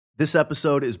This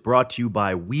episode is brought to you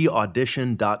by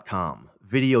WeAudition.com,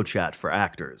 video chat for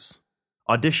actors.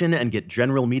 Audition and get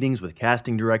general meetings with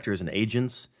casting directors and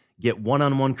agents. Get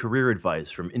one-on-one career advice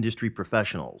from industry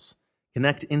professionals.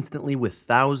 Connect instantly with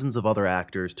thousands of other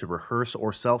actors to rehearse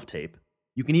or self-tape.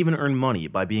 You can even earn money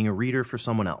by being a reader for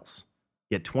someone else.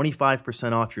 Get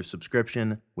 25% off your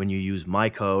subscription when you use my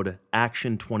code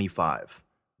ACTION25.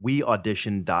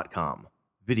 WeAudition.com,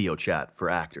 video chat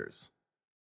for actors.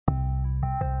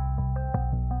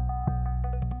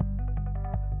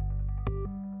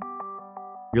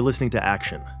 You're listening to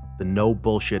Action, the no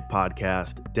bullshit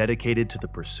podcast dedicated to the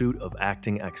pursuit of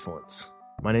acting excellence.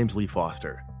 My name's Lee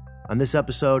Foster. On this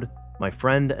episode, my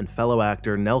friend and fellow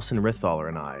actor Nelson Rithaler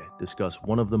and I discuss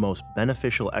one of the most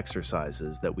beneficial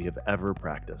exercises that we have ever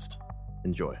practiced.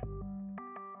 Enjoy.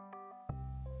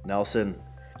 Nelson.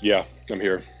 Yeah, I'm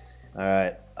here. All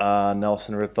right,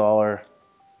 Nelson Rithaler.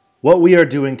 What we are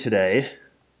doing today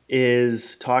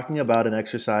is talking about an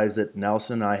exercise that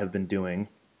Nelson and I have been doing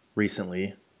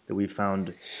recently that we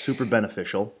found super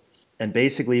beneficial. And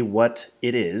basically what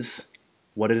it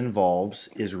involves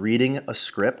is reading a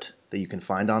script that you can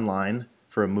find online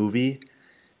for a movie,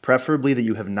 preferably that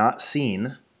you have not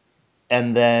seen,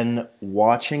 and then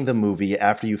watching the movie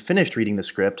after you've finished reading the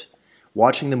script,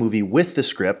 watching the movie with the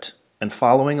script and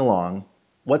following along.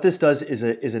 What this does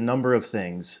is a number of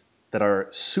things that are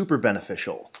super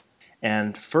beneficial.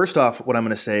 And first off, what I'm going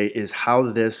to say is how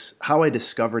I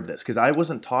discovered this, because I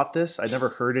wasn't taught this. I never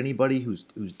heard anybody who's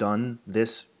done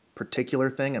this particular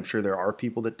thing. I'm sure there are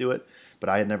people that do it, but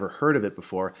I had never heard of it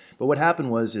before. But what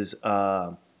happened was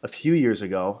a few years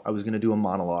ago, I was going to do a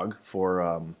monologue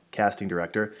for casting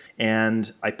director,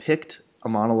 and I picked a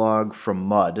monologue from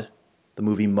Mud, the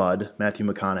movie Mud, Matthew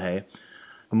McConaughey,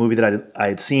 a movie that I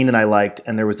had seen and I liked,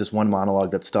 and there was this one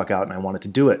monologue that stuck out and I wanted to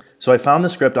do it. So I found the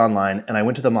script online and I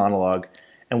went to the monologue,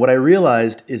 and what I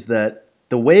realized is that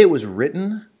the way it was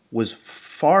written was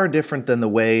far different than the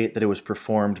way that it was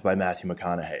performed by Matthew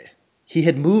McConaughey. He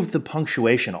had moved the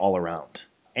punctuation all around,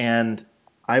 and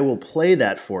I will play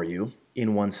that for you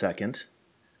in 1 second.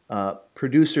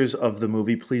 Producers of the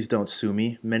movie, please don't sue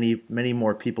me. Many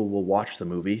more people will watch the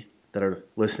movie that are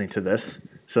listening to this.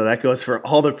 So that goes for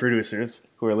all the producers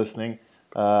who are listening.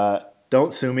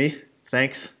 Don't sue me.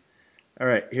 Thanks. All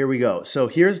right, here we go. So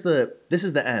this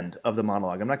is the end of the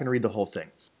monologue. I'm not going to read the whole thing.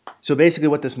 So basically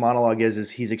what this monologue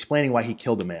is he's explaining why he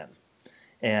killed a man.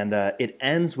 And it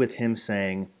ends with him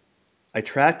saying, "I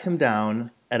tracked him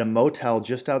down at a motel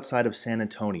just outside of San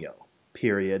Antonio,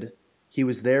 period. He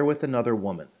was there with another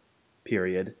woman,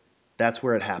 period. That's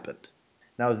where it happened."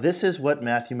 Now, this is what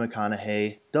Matthew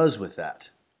McConaughey does with that.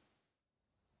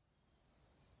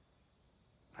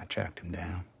 I tracked him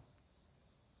down.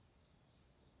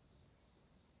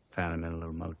 Found him in a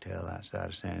little motel outside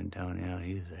of San Antonio.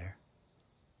 He was there.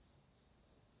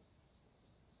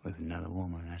 With another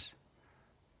woman. That's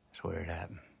where it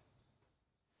happened.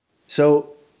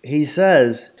 So he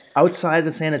says, outside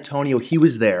of San Antonio, he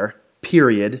was there,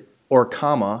 period, or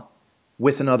comma,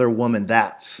 with another woman.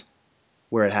 That's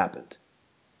where it happened.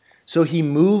 So he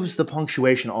moves the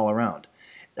punctuation all around.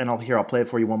 And I'll play it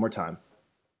for you one more time.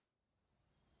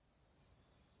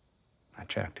 I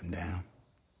tracked him down.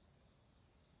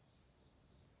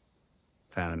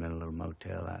 Found him in a little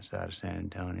motel outside of San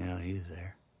Antonio. He was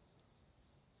there.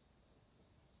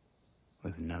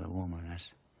 With another woman. That's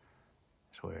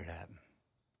where it happened.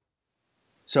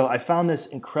 So I found this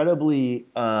incredibly,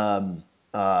 what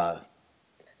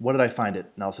did I find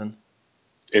it, Nelson?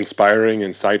 Inspiring,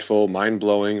 insightful,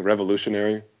 mind-blowing,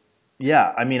 revolutionary.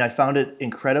 Yeah, I mean, I found it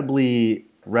incredibly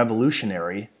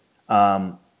revolutionary.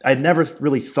 I'd never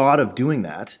really thought of doing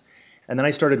that. And then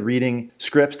I started reading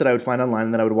scripts that I would find online,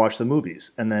 and then I would watch the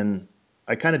movies. And then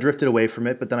I kind of drifted away from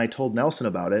it, but then I told Nelson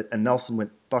about it, and Nelson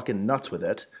went fucking nuts with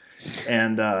it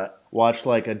and watched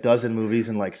like a dozen movies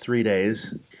in like 3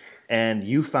 days. And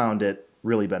you found it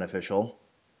really beneficial,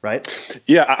 right?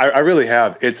 Yeah, I really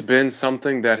have. It's been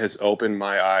something that has opened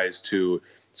my eyes to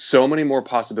so many more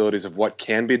possibilities of what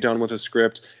can be done with a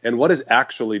script and what is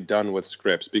actually done with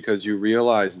scripts, because you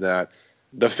realize that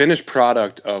the finished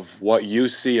product of what you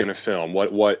see in a film,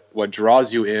 what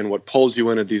draws you in, what pulls you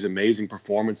into these amazing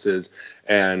performances.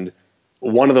 And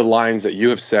one of the lines that you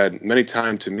have said many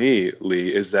times to me,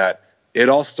 Lee, is that it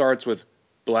all starts with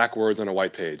black words on a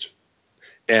white page.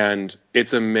 And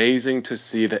it's amazing to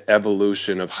see the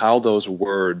evolution of how those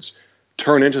words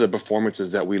turn into the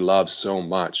performances that we love so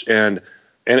much. And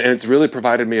it's really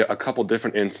provided me a couple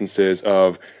different instances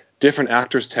of different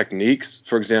actors' techniques.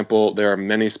 For example, there are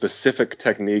many specific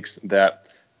techniques that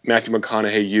Matthew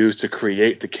McConaughey used to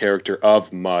create the character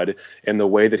of Mud and the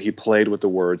way that he played with the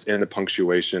words and the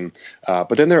punctuation. But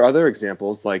then there are other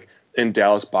examples like in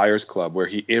Dallas Buyers Club where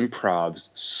he improvs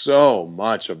so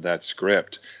much of that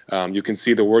script. You can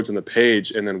see the words on the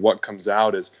page, and then what comes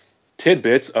out is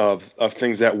tidbits of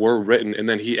things that were written, and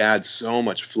then he adds so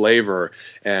much flavor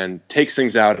and takes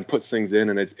things out and puts things in,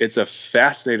 and it's a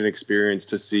fascinating experience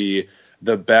to see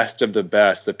the best of the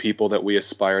best, the people that we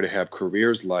aspire to have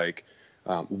careers like,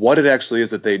 what it actually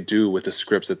is that they do with the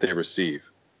scripts that they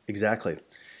receive. Exactly.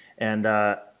 And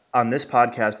on this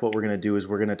podcast, what we're going to do is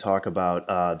we're going to talk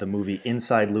about the movie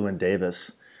Inside Llewyn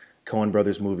Davis, Coen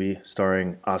Brothers movie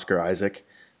starring Oscar Isaac.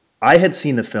 I had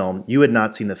seen the film. You had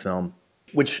not seen the film,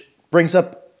 which brings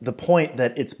up the point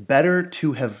that it's better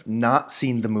to have not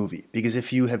seen the movie, because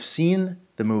if you have seen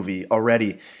the movie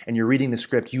already and you're reading the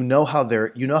script, you know how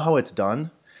it's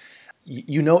done.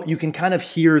 You can kind of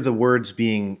hear the words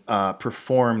being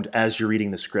performed as you're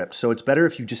reading the script. So it's better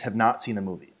if you just have not seen the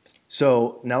movie.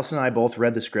 So Nelson and I both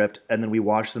read the script, and then we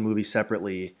watched the movie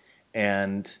separately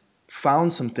and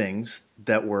found some things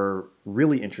that were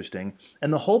really interesting.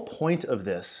 And the whole point of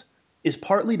this is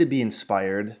partly to be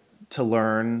inspired, to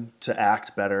learn, to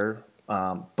act better,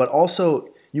 but also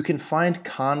you can find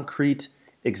concrete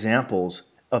examples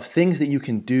of things that you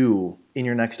can do in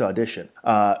your next audition.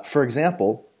 For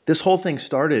example, this whole thing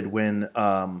started when,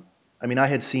 I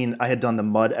had done the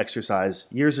mud exercise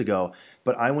years ago,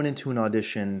 but I went into an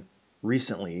audition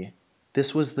recently.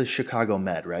 This was the Chicago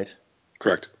Med, right?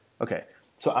 Correct. Okay.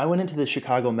 So I went into the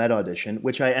Chicago Med audition,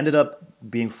 which I ended up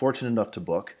being fortunate enough to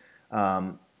book.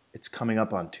 It's coming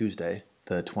up on Tuesday,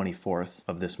 the 24th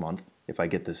of this month, if I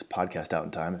get this podcast out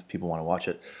in time, if people want to watch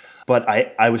it. But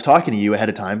I was talking to you ahead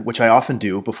of time, which I often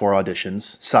do before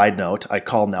auditions. Side note, I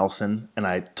call Nelson and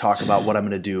I talk about what I'm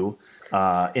going to do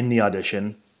in the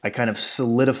audition. I kind of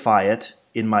solidify it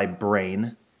in my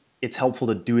brain. It's helpful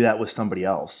to do that with somebody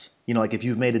else. You know, like if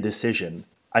you've made a decision,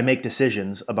 I make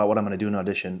decisions about what I'm going to do in an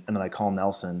audition, and then I call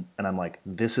Nelson and I'm like,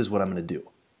 this is what I'm going to do.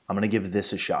 I'm going to give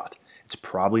this a shot. It's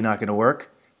probably not going to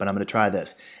work, but I'm going to try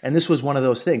this. And this was one of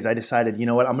those things. I decided, you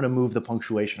know what, I'm going to move the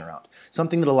punctuation around.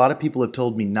 Something that a lot of people have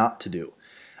told me not to do.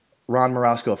 Ron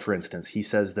Marasco, for instance, he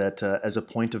says that as a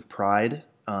point of pride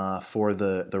for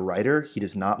the writer, he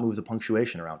does not move the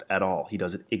punctuation around at all. He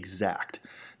does it exact.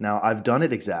 Now, I've done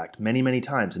it exact many, many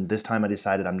times, and this time I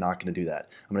decided I'm not going to do that.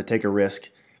 I'm going to take a risk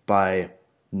by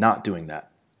not doing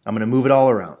that. I'm going to move it all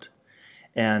around.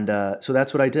 And so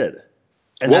that's what I did.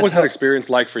 And what was that experience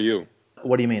like for you?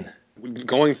 What do you mean?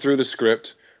 Going through the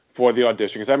script for the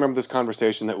audition, because I remember this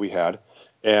conversation that we had,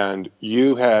 and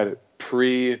you had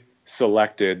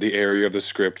pre-selected the area of the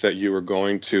script that you were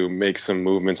going to make some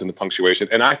movements in the punctuation,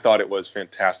 and I thought it was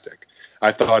fantastic.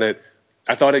 I thought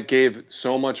it gave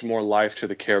so much more life to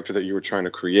the character that you were trying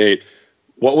to create.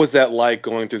 What was that like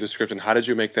going through the script, and how did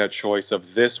you make that choice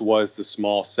of this was the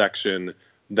small section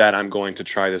that I'm going to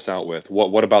try this out with?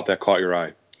 What about that caught your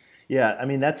eye? Yeah, I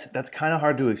mean that's kind of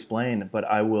hard to explain, but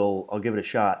I'll give it a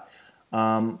shot.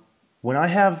 When I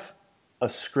have a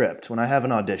script, when I have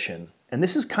an audition, and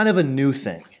this is kind of a new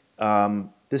thing.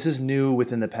 This is new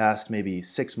within the past maybe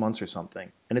 6 months or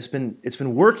something, and it's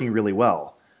been working really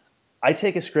well. I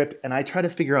take a script and I try to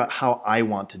figure out how I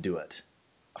want to do it.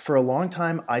 For a long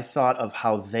time, I thought of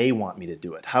how they want me to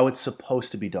do it, how it's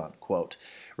supposed to be done, quote,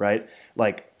 right?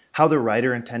 Like how the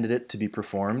writer intended it to be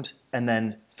performed, and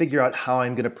then figure out how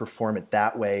I'm going to perform it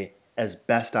that way as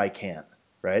best I can,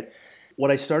 right?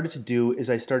 What I started to do is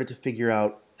I started to figure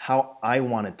out how I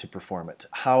wanted to perform it,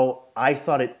 how I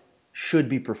thought it should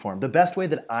be performed, the best way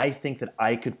that I think that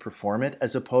I could perform it,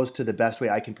 as opposed to the best way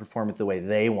I can perform it the way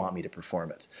they want me to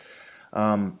perform it.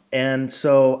 And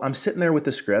so I'm sitting there with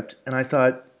the script, and I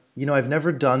thought, you know, I've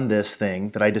never done this thing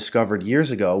that I discovered years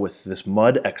ago with this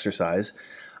mud exercise.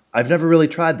 I've never really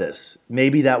tried this.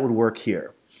 Maybe that would work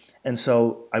here. And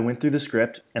so I went through the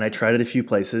script and I tried it a few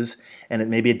places, and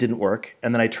maybe it didn't work.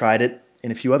 And then I tried it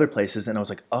in a few other places, and I was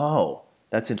like, oh,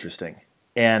 that's interesting.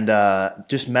 And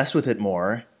just messed with it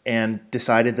more and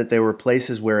decided that there were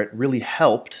places where it really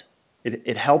helped.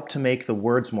 It helped to make the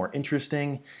words more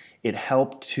interesting. It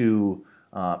helped to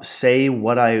say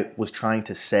what I was trying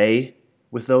to say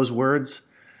with those words.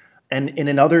 And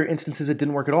in other instances, it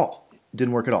didn't work at all.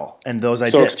 And those I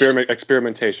ditched. So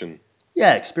experimentation.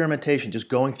 Yeah, experimentation, just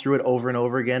going through it over and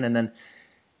over again, and then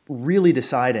really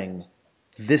deciding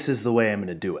this is the way I'm going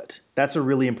to do it. That's a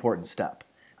really important step.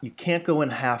 You can't go in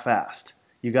half-assed.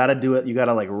 You got to do it. You got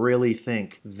to like really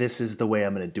think this is the way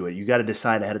I'm going to do it. You got to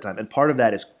decide ahead of time. And part of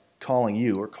that is calling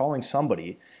you or calling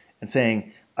somebody and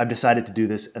saying, I've decided to do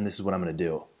this and this is what I'm going to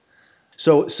do.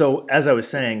 So as I was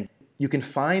saying, you can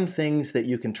find things that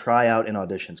you can try out in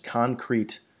auditions,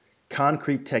 concrete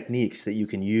techniques that you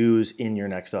can use in your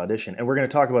next audition. And we're going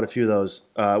to talk about a few of those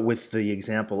with the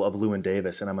example of Llewyn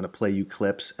Davis. And I'm going to play you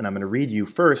clips, and I'm going to read you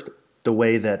first the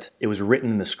way that it was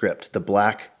written in the script, the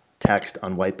black text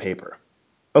on white paper.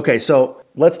 Okay, so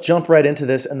let's jump right into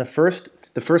this. And the first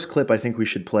clip I think we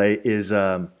should play is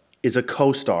a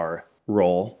co-star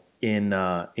role in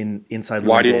Inside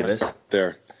Why Llewyn do you Davis. start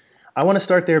there? I want to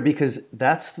start there because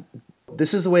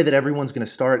this is the way that everyone's going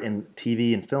to start in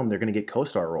TV and film. They're going to get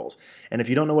co-star roles. And if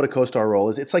you don't know what a co-star role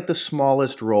is, it's like the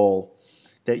smallest role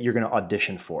that you're going to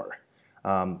audition for.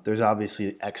 There's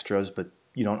obviously extras, but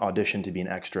you don't audition to be an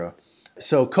extra.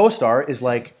 So co-star is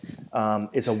like,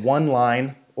 it's a one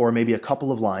line or maybe a couple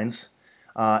of lines.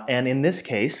 And in this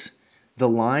case, the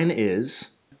line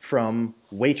is from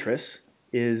Waitress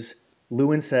is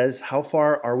Llewyn says, "How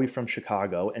far are we from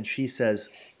Chicago?" And she says,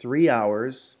 3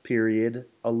 hours, period,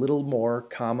 a little more,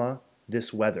 comma,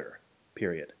 this weather,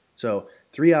 period. So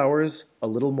 3 hours, a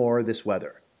little more, this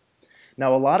weather.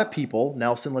 Now, a lot of people,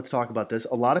 Nelson, let's talk about this.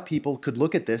 A lot of people could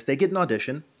look at this. They get an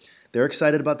audition. They're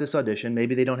excited about this audition.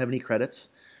 Maybe they don't have any credits,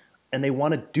 and they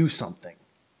want to do something.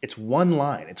 It's one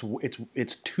line.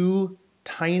 It's two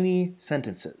tiny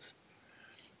sentences,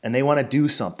 and they want to do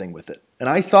something with it. And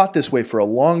I thought this way for a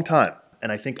long time,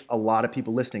 and I think a lot of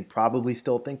people listening probably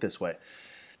still think this way.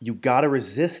 You got to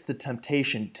resist the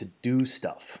temptation to do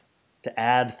stuff, to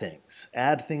add things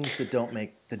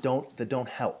that don't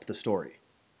help the story.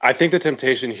 I think the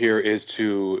temptation here is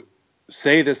to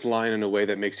say this line in a way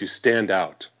that makes you stand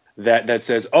out. That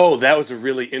says, "Oh, that was a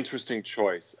really interesting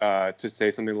choice." To say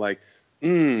something like,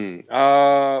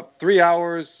 3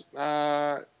 hours.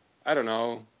 I don't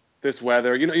know. This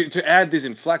weather, to add these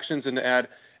inflections and to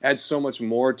add so much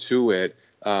more to it,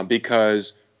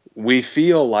 because we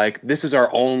feel like this is our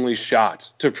only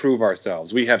shot to prove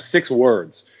ourselves. We have 6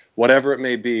 words, whatever it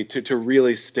may be, to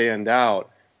really stand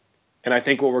out. And I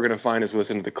think what we're going to find as we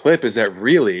listen to the clip is that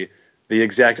really the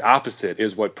exact opposite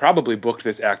is what probably booked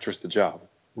this actress the job.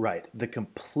 Right. The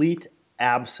complete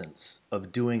absence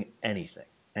of doing anything.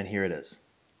 And here it is.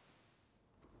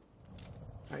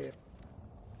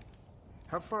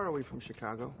 How far are we from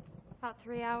Chicago? About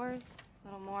 3 hours, a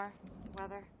little more.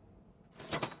 Weather.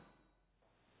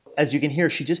 As you can hear,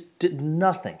 she just did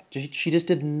nothing. She just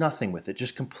did nothing with it.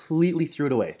 Just completely threw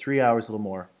it away. 3 hours, a little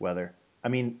more, weather. I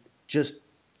mean, just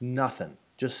nothing.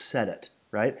 Just said it,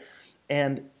 right?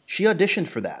 And she auditioned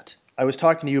for that. I was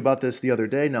talking to you about this the other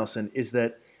day, Nelson, is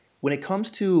that when it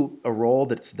comes to a role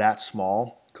that's that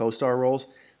small, co-star roles,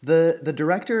 the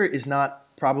director is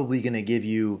not probably going to give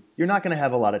you, you're not going to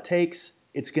have a lot of takes.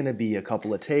 It's going to be a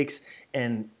couple of takes,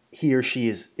 and he or she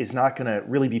is not going to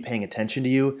really be paying attention to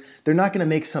you. They're not going to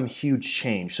make some huge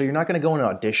change. So you're not going to go in an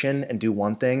audition and do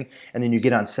one thing, and then you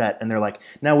get on set, and they're like,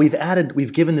 now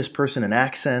we've given this person an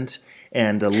accent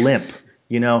and a limp.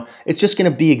 It's just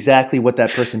going to be exactly what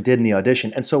that person did in the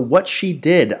audition. And so what she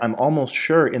did, I'm almost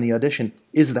sure, in the audition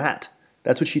is that.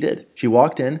 That's what she did. She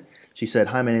walked in, she said,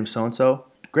 "Hi, my name's so-and-so."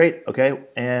 "Great, okay,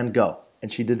 and go." And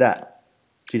she did that.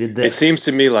 She did this. It seems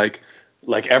to me like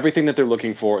everything that they're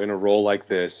looking for in a role like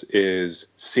this is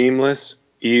seamless,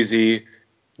 easy,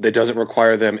 that doesn't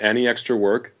require them any extra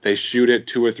work. They shoot it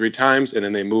 2 or 3 times and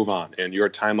then they move on. And your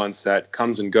time on set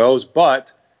comes and goes,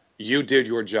 but you did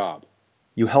your job.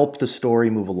 You help the story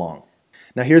move along.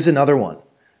 Now here's another one.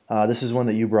 This is one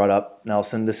that you brought up,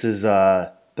 Nelson. This is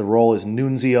the role is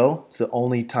Nunzio. It's the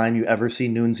only time you ever see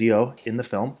Nunzio in the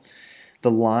film.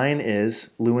 The line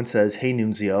is, Llewyn says, "Hey,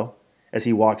 Nunzio." As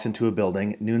he walks into a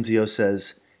building, Nunzio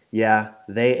says, "Yeah,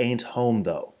 they ain't home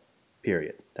though."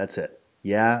 Period. That's it.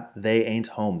 "Yeah, they ain't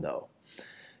home though."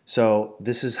 So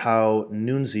this is how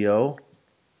Nunzio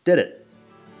did it.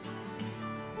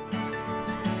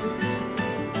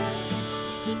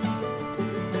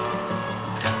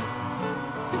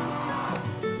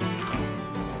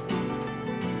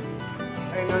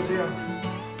 Hey, Nunzio.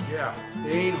 Yeah,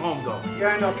 they ain't home though.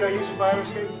 Yeah, I know. Can I use your fire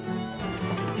escape?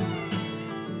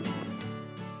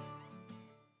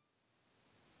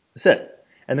 That's it.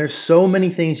 And there's so many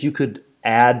things you could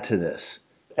add to this,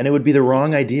 and it would be the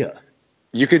wrong idea.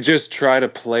 You could just try to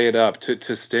play it up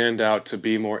to stand out, to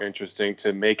be more interesting,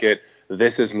 to make it,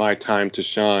 this is my time to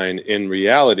shine. In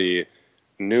reality,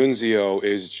 Nunzio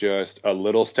is just a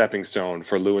little stepping stone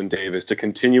for Llewyn Davis to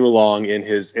continue along in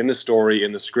the story,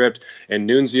 in the script. And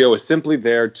Nunzio is simply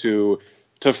there to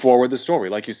forward the story,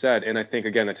 like you said. And I think,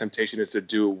 again, the temptation is to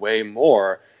do way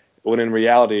more, when in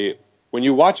reality, when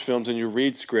you watch films and you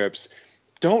read scripts,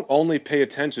 don't only pay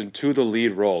attention to the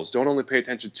lead roles. Don't only pay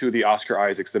attention to the Oscar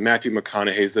Isaacs, the Matthew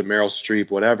McConaughey's, the Meryl Streep,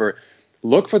 whatever.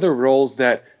 Look for the roles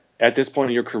that at this point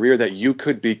in your career that you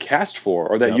could be cast for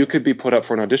or that Yep. you could be put up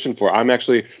for an audition for. I'm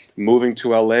actually moving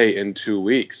to LA in 2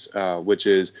 weeks, which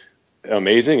is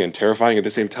amazing and terrifying at the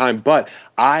same time. But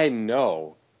I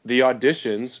know the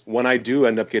auditions, when I do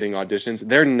end up getting auditions,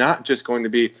 they're not just going to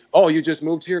be, oh, you just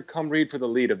moved here, come read for the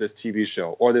lead of this TV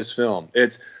show or this film.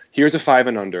 It's, here's a 5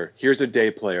 and under, here's a day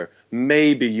player.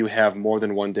 Maybe you have more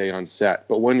than one day on set.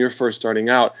 But when you're first starting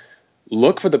out,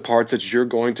 look for the parts that you're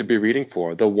going to be reading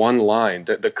for, the one line,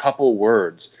 the couple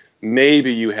words.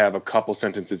 Maybe you have a couple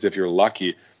sentences if you're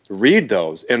lucky. Read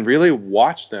those and really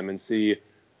watch them and see,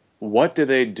 what do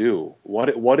they do?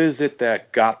 What is it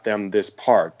that got them this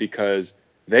part? Because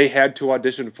they had to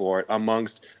audition for it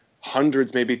amongst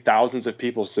hundreds, maybe thousands of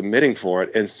people submitting for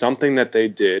it, and something that they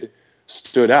did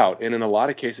stood out. And in a lot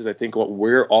of cases, I think what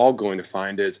we're all going to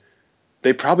find is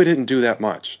they probably didn't do that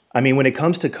much. I mean, when it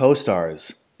comes to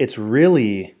co-stars, it's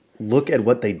really look at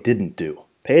what they didn't do.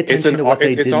 Pay attention to what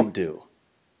they didn't do.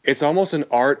 It's almost an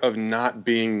art of not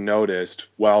being noticed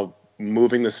while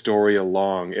moving the story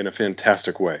along in a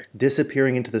fantastic way.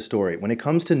 Disappearing into the story. When it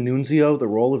comes to Nunzio, the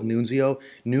role of Nunzio,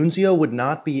 Nunzio would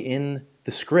not be in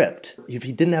the script if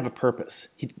he didn't have a purpose.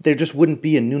 There just wouldn't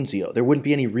be a Nunzio. There wouldn't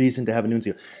be any reason to have a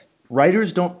Nunzio.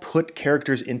 Writers don't put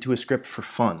characters into a script for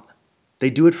fun. They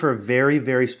do it for a very,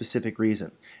 very specific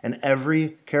reason. And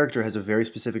every character has a very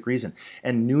specific reason.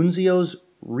 And Nunzio's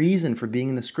reason for being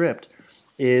in the script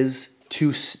is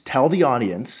to tell the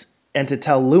audience and to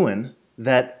tell Lewin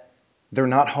that they're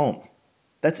not home.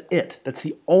 That's it. That's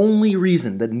the only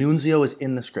reason that Nunzio is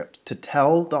in the script, to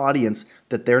tell the audience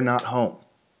that they're not home.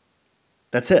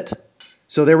 That's it.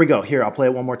 So there we go. Here, I'll play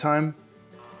it one more time.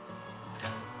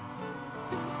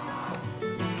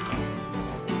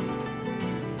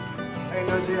 Hey,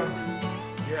 Nunzio.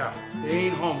 Yeah, they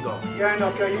ain't home though. Yeah, I know.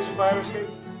 Can I use your fire escape?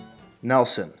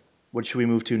 Nelson, what should we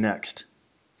move to next?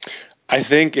 I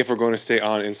think if we're going to stay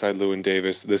on Inside Llewyn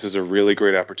Davis, this is a really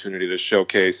great opportunity to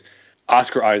showcase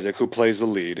Oscar Isaac, who plays the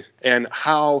lead, and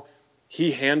how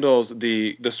he handles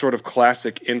the sort of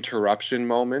classic interruption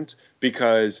moment,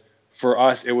 because for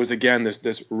us, it was, again,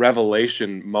 this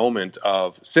revelation moment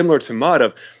of, similar to Mud,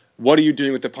 of what are you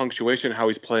doing with the punctuation, how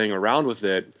he's playing around with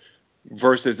it,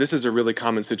 versus this is a really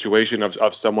common situation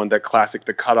of someone that classic,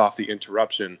 the cut off, the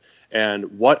interruption.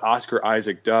 And what Oscar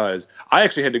Isaac does, I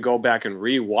actually had to go back and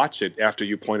re-watch it after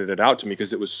you pointed it out to me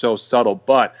because it was so subtle.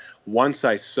 But once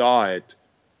I saw it,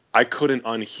 I couldn't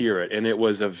unhear it. And it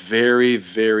was a very,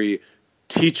 very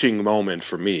teaching moment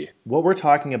for me. What we're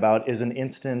talking about is an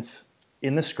instance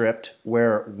in the script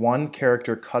where one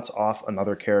character cuts off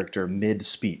another character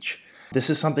mid-speech. This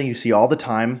is something you see all the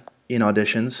time in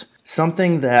auditions,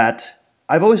 something that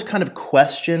I've always kind of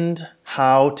questioned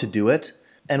how to do it.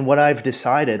 And what I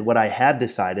had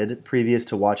decided previous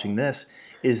to watching this,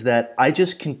 is that I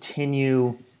just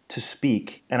continue to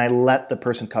speak and I let the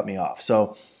person cut me off.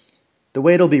 So the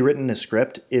way it'll be written in a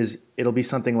script is it'll be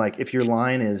something like, if your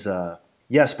line is,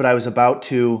 yes, but I was about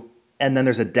to, and then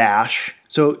there's a dash.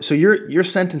 So your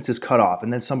sentence is cut off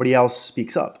and then somebody else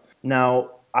speaks up.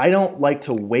 Now, I don't like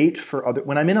to wait for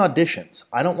when I'm in auditions,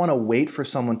 I don't want to wait for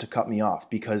someone to cut me off,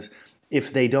 because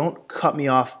if they don't cut me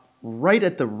off right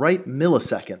at the right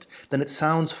millisecond, then it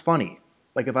sounds funny.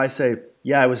 Like if I say,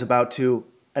 yeah, I was about to,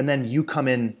 and then you come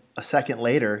in a second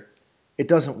later, it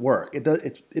doesn't work.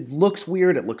 It looks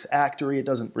weird, it looks actory, it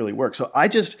doesn't really work. So I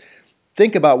just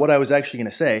think about what I was actually going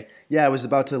to say. Yeah, I was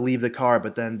about to leave the car,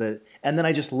 but then and then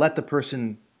I just let the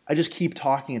person, I just keep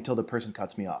talking until the person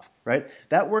cuts me off, right?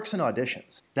 That works in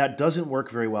auditions. That doesn't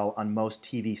work very well on most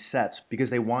TV sets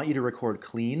because they want you to record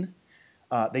clean.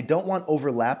 They don't want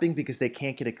overlapping because they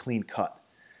can't get a clean cut.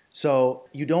 So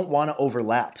you don't want to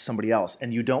overlap somebody else,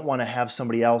 and you don't want to have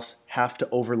somebody else have to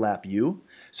overlap you.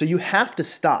 So you have to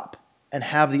stop and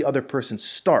have the other person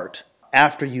start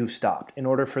after you've stopped in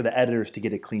order for the editors to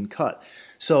get a clean cut.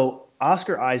 So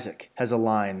Oscar Isaac has a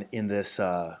line in this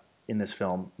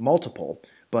film, multiple,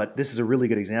 but this is a really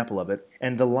good example of it.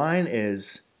 And the line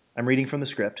is, I'm reading from the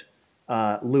script,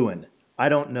 Llewyn, I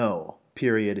don't know,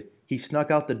 period. He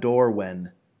snuck out the door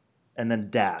when, and then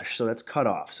dash. So that's cut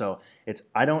off. So it's,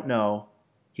 I don't know,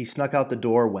 he snuck out the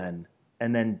door when,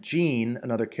 and then Jean,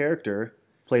 another character,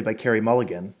 played by Carey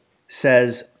Mulligan,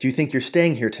 says, do you think you're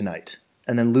staying here tonight?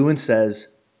 And then Llewyn says,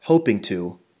 hoping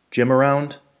to. Jim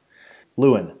around?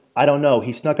 Llewyn, I don't know,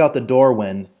 he snuck out the door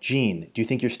when, Jean, do you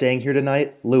think you're staying here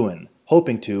tonight? Llewyn,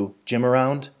 hoping to. Jim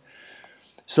around?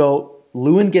 So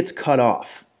Llewyn gets cut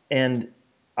off, and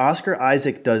Oscar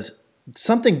Isaac does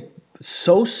something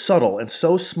so subtle and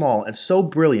so small and so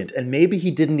brilliant, and maybe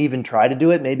he didn't even try to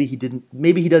do it, maybe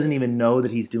he doesn't even know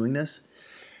that he's doing this.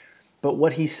 But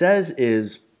what he says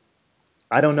is,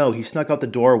 I don't know. He snuck out the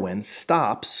door when,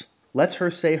 stops, lets her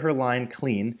say her line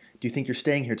clean. Do you think you're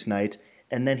staying here tonight?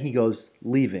 And then he goes,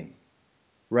 leaving.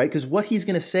 Right? Because what he's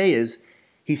going to say is,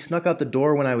 he snuck out the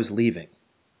door when I was leaving.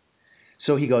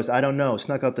 So he goes, I don't know.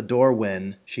 Snuck out the door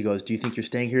when. She goes, do you think you're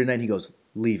staying here tonight? And he goes,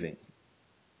 leaving.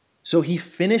 So he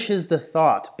finishes the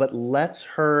thought, but lets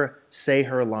her say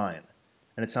her line.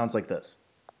 And it sounds like this.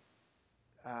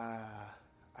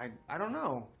 I don't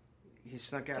know. He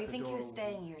snuck out Do you the think door. you're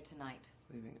staying here tonight?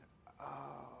 Leaving. Oh.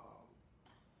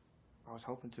 I was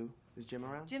hoping to. Is Jim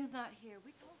around? Jim's not here.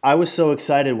 We told I was so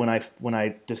excited when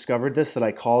I discovered this that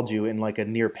I called you in like a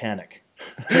near panic.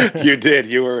 You did.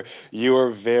 You were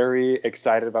very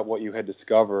excited about what you had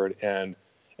discovered, and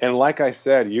like I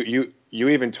said, you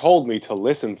even told me to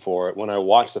listen for it when I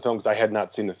watched the film because I had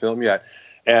not seen the film yet.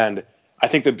 And I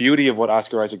think the beauty of what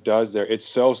Oscar Isaac does there, it's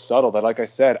so subtle that, like I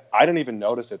said, I didn't even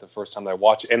notice it the first time that I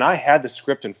watched it. And I had the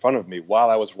script in front of me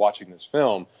while I was watching this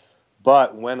film.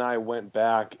 But when I went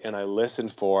back and I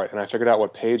listened for it and I figured out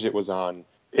what page it was on,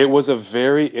 it was a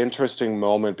very interesting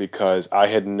moment because I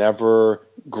had never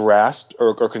grasped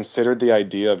or considered the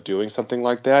idea of doing something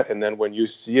like that. And then when you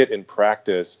see it in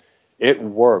practice, it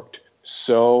worked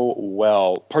so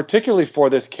well, particularly for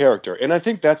this character. And I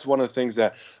think that's one of the things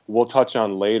that we'll touch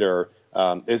on later,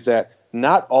 is that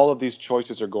not all of these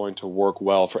choices are going to work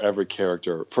well for every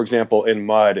character. For example, in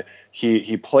Mud,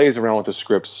 he plays around with the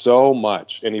script so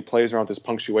much, and he plays around with this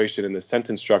punctuation and the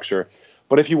sentence structure.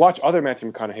 But if you watch other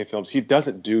Matthew McConaughey films, he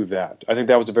doesn't do that. I think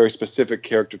that was a very specific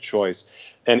character choice.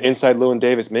 And inside Llewyn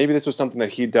Davis, maybe this was something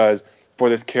that he does for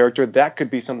this character. That could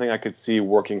be something I could see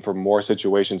working for more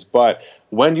situations. But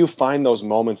when you find those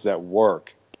moments that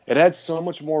work, it adds so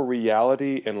much more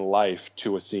reality and life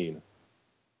to a scene.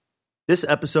 This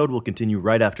episode will continue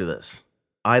right after this.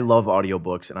 I love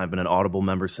audiobooks, and I've been an Audible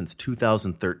member since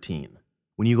 2013.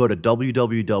 When you go to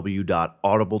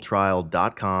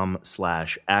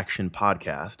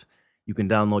www.audibletrial.com/actionpodcast, you can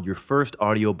download your first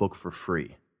audiobook for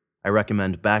free. I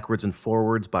recommend Backwards and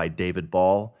Forwards by David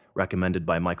Ball, recommended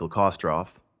by Michael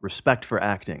Kostroff, Respect for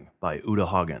Acting by Uta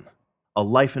Hagen, A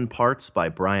Life in Parts by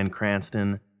Bryan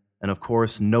Cranston, and of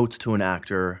course, Notes to an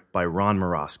Actor by Ron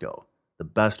Marasco, the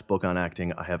best book on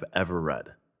acting I have ever read.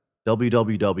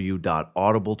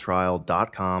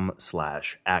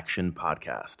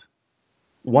 www.audibletrial.com/actionpodcast.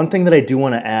 One thing that I do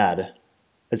want to add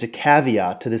as a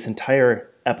caveat to this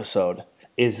entire episode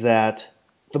is that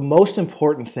the most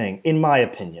important thing, in my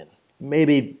opinion,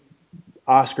 maybe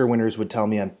Oscar winners would tell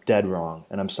me I'm dead wrong,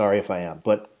 and I'm sorry if I am,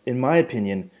 but in my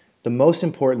opinion, the most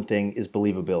important thing is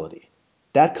believability.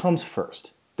 That comes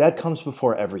first. That comes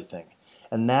before everything.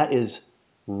 And that is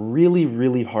really,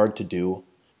 really hard to do,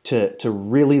 to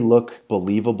really look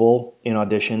believable in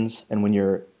auditions and when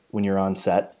you're on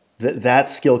set. That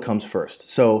skill comes first.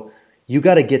 So you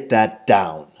got to get that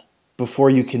down before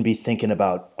you can be thinking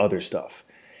about other stuff.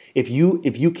 If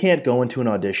you can't go into an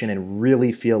audition and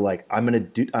really feel like I'm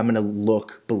gonna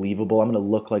look believable, I'm gonna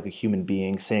look like a human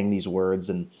being saying these words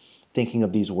and thinking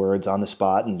of these words on the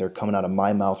spot and they're coming out of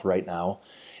my mouth right now.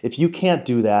 If you can't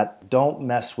do that, don't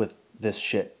mess with this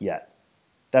shit yet.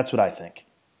 That's what I think.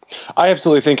 I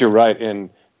absolutely think you're right.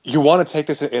 And you want to take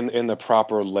this in the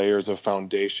proper layers of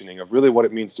foundationing of really what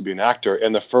it means to be an actor.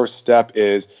 And the first step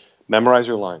is memorize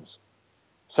your lines.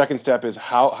 Second step is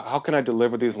how can I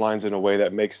deliver these lines in a way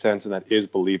that makes sense and that is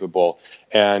believable?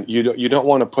 And you don't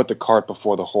want to put the cart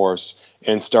before the horse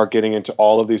and start getting into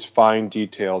all of these fine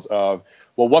details of,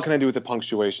 well, what can I do with the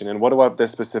punctuation? And what about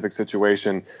this specific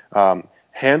situation?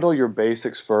 Handle your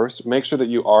basics first. Make sure that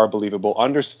you are believable.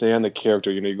 Understand the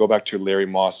character. You go back to your Larry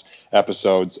Moss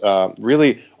episodes.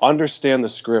 Really understand the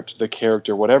script, the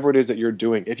character, whatever it is that you're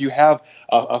doing. If you have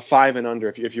a 5 and under,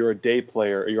 if you're a day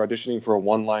player or you're auditioning for a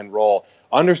one-line role,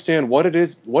 understand what it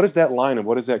is. What is that line and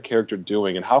what is that character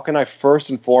doing? And how can I first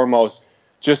and foremost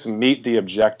just meet the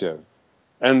objective?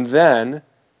 And then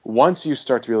once you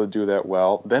start to be able to do that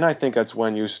well, then I think that's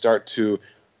when you start to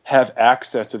have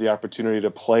access to the opportunity to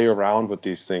play around with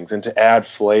these things and to add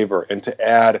flavor and to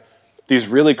add these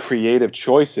really creative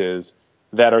choices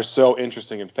that are so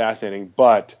interesting and fascinating,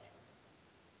 but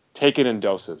take it in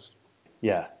doses.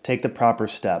 Yeah, take the proper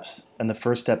steps. And the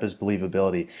first step is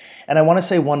believability. And I want to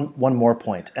say one more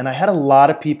point. And I had a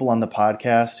lot of people on the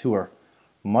podcast who are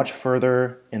much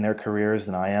further in their careers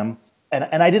than I am.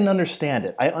 And I didn't understand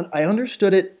it. I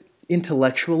understood it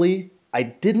intellectually. I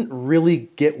didn't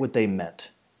really get what they meant.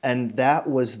 And that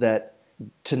was that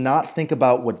to not think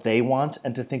about what they want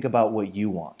and to think about what you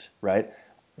want, right?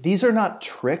 These are not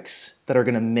tricks that are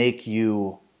going to make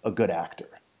you a good actor.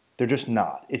 They're just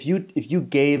not. If you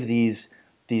gave these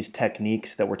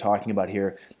techniques that we're talking about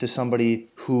here to somebody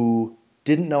who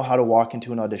didn't know how to walk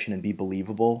into an audition and be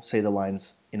believable, say the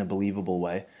lines in a believable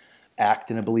way,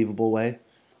 act in a believable way,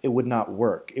 it would not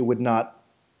work. It would not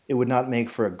make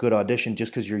for a good audition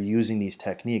just because you're using these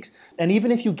techniques. And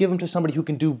even if you give them to somebody who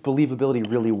can do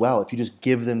believability really well, if you just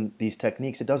give them these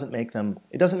techniques, it doesn't make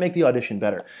the audition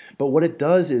better. But what it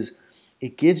does is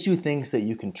it gives you things that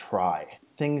you can try,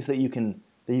 things that you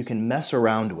can mess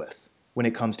around with when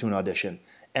it comes to an audition.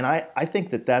 And I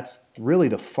think that that's really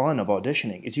the fun of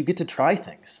auditioning, is you get to try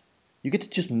things. You get to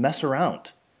just mess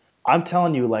around. I'm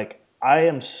telling you, like, I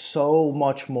am so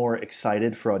much more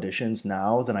excited for auditions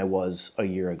now than I was a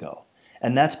year ago.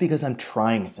 And that's because I'm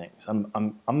trying things.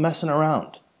 I'm messing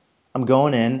around. I'm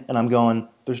going in and I'm going,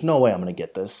 there's no way I'm going to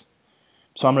get this.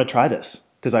 So I'm going to try this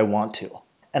because I want to.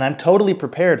 And I'm totally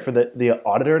prepared for the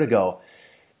auditor to go,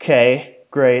 okay,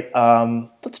 great,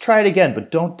 let's try it again,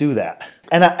 but don't do that.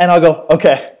 And I'll go,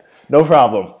 okay, no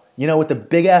problem. With a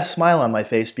big ass smile on my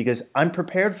face because I'm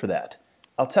prepared for that.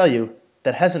 I'll tell you,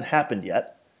 that hasn't happened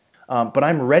yet. But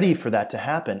I'm ready for that to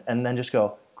happen, and then just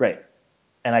go, great.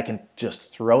 And I can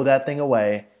just throw that thing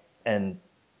away and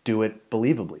do it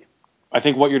believably. I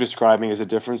think what you're describing is a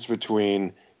difference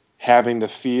between having the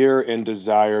fear and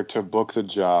desire to book the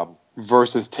job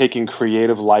versus taking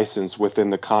creative license within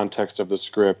the context of the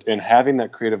script and having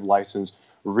that creative license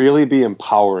really be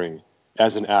empowering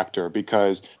as an actor.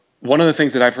 Because one of the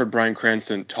things that I've heard Bryan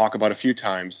Cranston talk about a few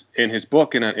times in his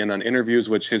book and on interviews,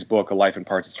 which his book, A Life in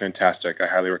Parts, is fantastic. I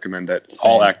highly recommend that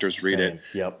all actors read it.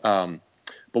 Yep.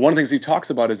 But one of the things he talks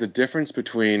about is the difference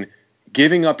between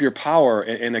giving up your power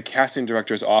in a casting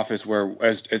director's office where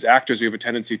as actors we have a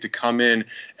tendency to come in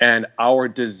and our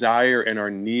desire and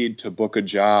our need to book a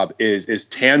job is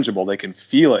tangible. They can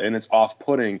feel it and it's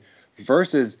off-putting,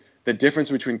 versus the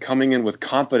difference between coming in with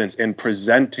confidence and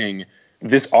presenting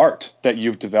this art that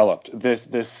you've developed, this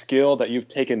skill that you've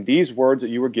taken, these words that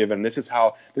you were given. This is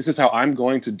how I'm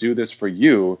going to do this for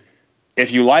you.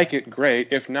 If you like it, great.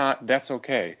 If not, that's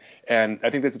okay. And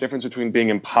I think that's the difference between being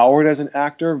empowered as an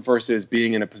actor versus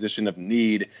being in a position of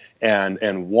need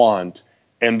and want.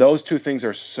 And those two things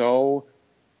are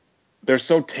they're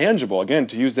so tangible. Again,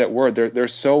 to use that word, they're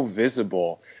so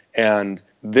visible. And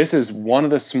this is one of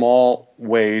the small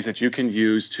ways that you can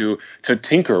use to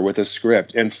tinker with a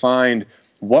script and find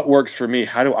what works for me.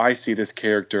 How do I see this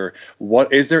character?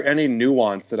 What is there any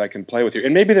nuance that I can play with here?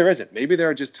 And maybe there isn't. Maybe there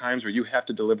are just times where you have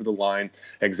to deliver the line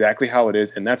exactly how it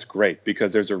is, and that's great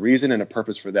because there's a reason and a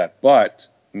purpose for that. But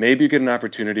maybe you get an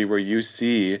opportunity where you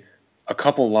see a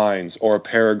couple lines or a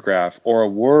paragraph or a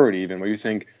word even where you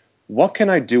think, what can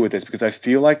I do with this? Because I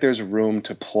feel like there's room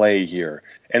to play here.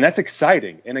 And that's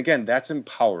exciting. And again, that's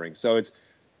empowering. So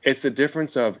it's the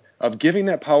difference of giving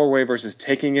that power away versus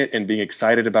taking it and being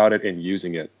excited about it and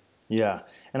using it. Yeah.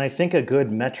 And I think a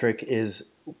good metric is,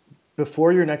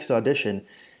 before your next audition,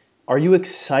 are you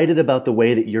excited about the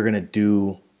way that you're going to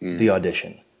do the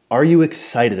audition? Are you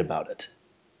excited about it?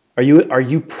 Are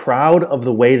you proud of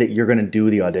the way that you're going to do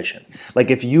the audition?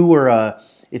 Like if you were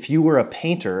a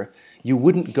painter, you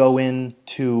wouldn't go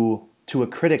into a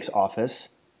critic's office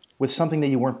with something that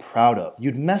you weren't proud of.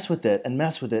 You'd mess with it and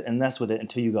mess with it and mess with it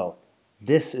until you go,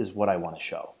 this is what I want to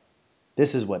show.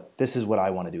 This is what I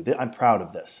want to do. I'm proud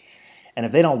of this. And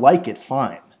if they don't like it,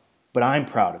 fine. But I'm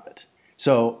proud of it.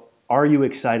 So are you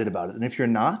excited about it? And if you're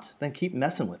not, then keep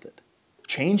messing with it.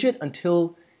 Change it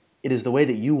until it is the way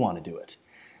that you want to do it.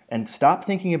 And stop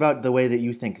thinking about the way that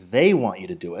you think they want you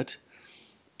to do it.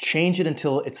 Change it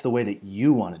until it's the way that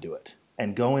you want to do it.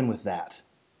 And go in with that.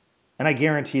 And I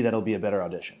guarantee that'll be a better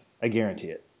audition. I guarantee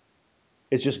it.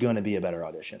 It's just going to be a better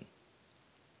audition.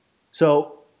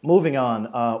 So moving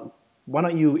on, why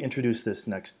don't you introduce this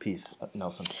next piece,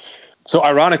 Nelson? So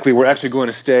ironically, we're actually going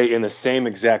to stay in the same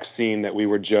exact scene that we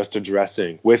were just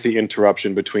addressing, with the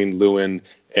interruption between Llewyn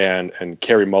and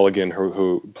Carey Mulligan,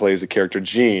 who plays the character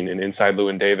Jean in Inside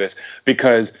Llewyn Davis,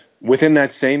 because within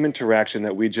that same interaction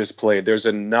that we just played, there's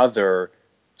another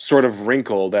sort of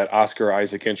wrinkle that Oscar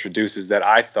Isaac introduces that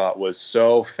I thought was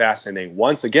so fascinating.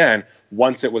 Once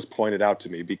it was pointed out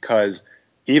to me, because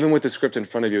even with the script in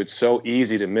front of you, it's so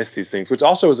easy to miss these things, which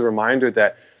also is a reminder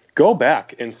that go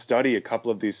back and study a couple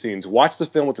of these scenes. Watch the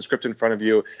film with the script in front of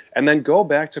you, and then go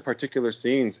back to particular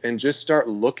scenes and just start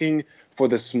looking for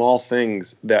the small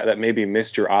things that maybe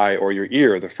missed your eye or your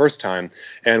ear the first time.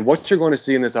 And what you're going to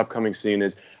see in this upcoming scene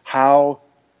is how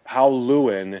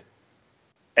Llewyn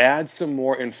adds some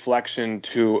more inflection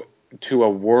to a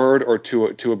word or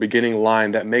to a beginning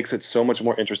line that makes it so much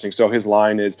more interesting. So his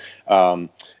line is,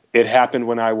 it happened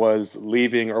when I was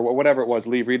leaving, or whatever it was.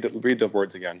 Lee, read the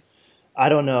words again. I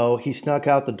don't know. He snuck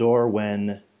out the door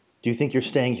when, do you think you're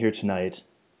staying here tonight?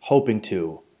 Hoping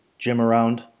to. Jim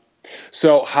around?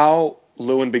 So how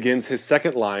Lewin begins his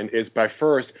second line is by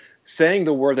first saying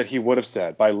the word that he would have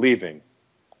said by leaving.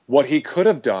 What he could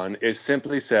have done is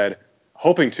simply said,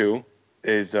 hoping to,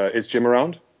 is Jim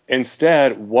around?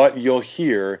 Instead, what you'll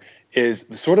hear is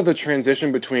sort of the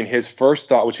transition between his first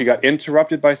thought, which he got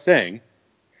interrupted by saying,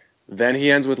 then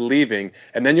he ends with leaving,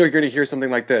 and then you're going to hear something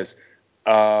like this.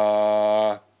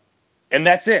 And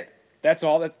that's it. That's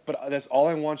all. That's all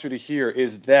I want you to hear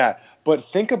is that. But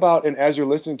think about, and as you're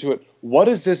listening to it, what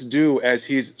does this do as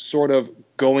he's sort of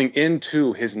going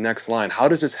into his next line? How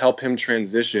does this help him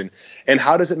transition? And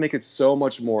how does it make it so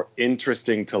much more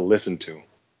interesting to listen to?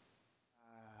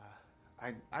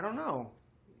 I don't know.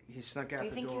 He snuck out Do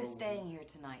you the think door. you're staying here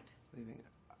tonight? Leaving.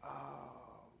 Oh.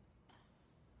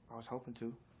 I was hoping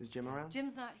to. Is Jim around?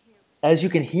 Jim's not here. As you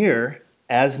can hear,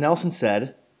 as Nelson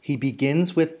said, he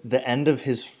begins with the end of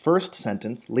his first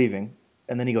sentence, leaving,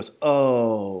 and then he goes,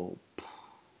 oh,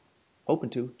 hoping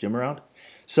to, Jim around?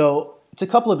 So it's a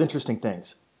couple of interesting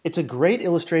things. It's a great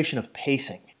illustration of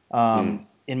pacing,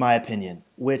 in my opinion,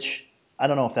 which I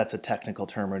don't know if that's a technical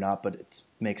term or not, but it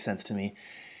makes sense to me.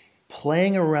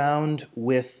 Playing around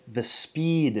with the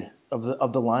speed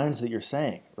of the lines that you're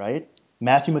saying, right?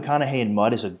 Matthew McConaughey in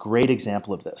Mud is a great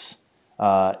example of this.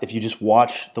 If you just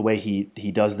watch the way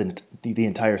he does the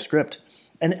entire script.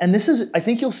 And this is, I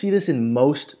think you'll see this in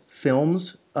most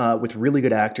films with really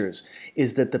good actors,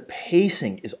 is that the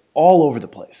pacing is all over the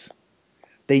place.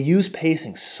 They use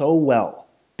pacing so well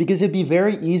because it'd be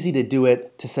very easy to do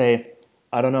it to say,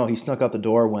 I don't know, he snuck out the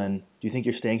door when, do you think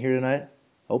you're staying here tonight?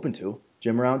 Open to.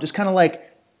 Jim around? Just kind of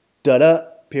like, da-da,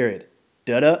 period.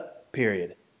 Da-da,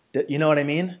 period. You know what I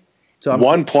mean? So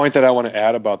One point that I want to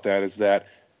add about that is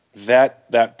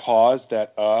that pause,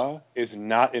 is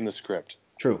not in the script.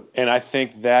 True. And I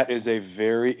think that is a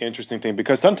very interesting thing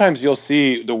because sometimes you'll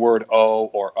see the word "oh"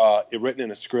 or written in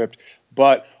a script,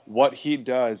 but what he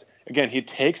does, again, he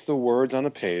takes the words on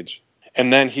the page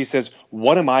and then he says,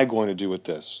 what am I going to do with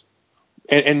this?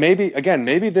 And maybe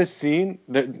this scene,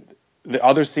 the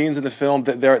other scenes in the film,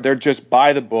 they're just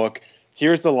by the book.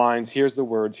 Here's the lines, here's the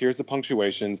words, here's the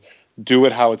punctuations. Do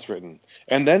it how it's written.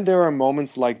 And then there are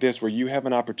moments like this where you have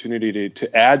an opportunity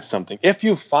to add something, if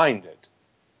you find it.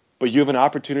 But you have an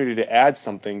opportunity to add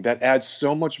something that adds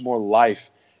so much more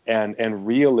life and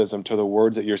realism to the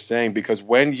words that you're saying. Because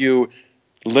when you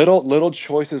little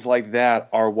choices like that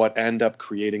are what end up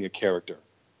creating a character.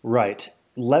 Right.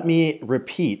 Let me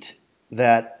repeat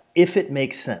that if it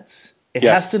makes sense. It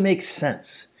Yes. has to make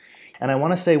sense. And I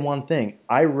want to say one thing.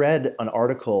 I read an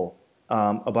article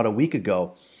about a week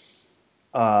ago,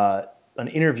 an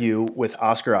interview with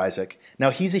Oscar Isaac. Now,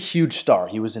 he's a huge star.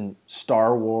 He was in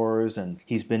Star Wars, and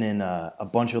he's been in a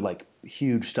bunch of like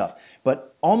huge stuff.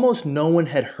 But almost no one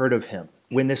had heard of him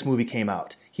when this movie came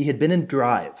out. He had been in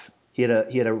Drive. He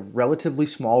had a relatively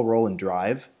small role in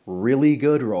Drive. Really a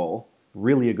good role,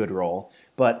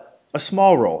 but a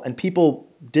small role, and people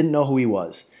didn't know who he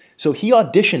was. So he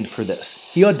auditioned for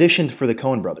this. He auditioned for the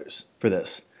Coen brothers for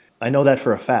this. I know that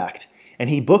for a fact. And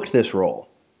he booked this role.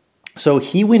 So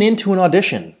he went into an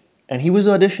audition, and he was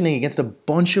auditioning against a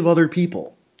bunch of other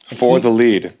people. For the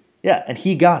lead. Yeah, and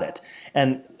he got it.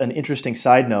 And an interesting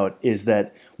side note is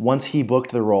that once he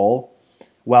booked the role,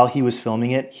 while he was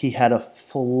filming it, he had a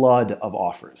flood of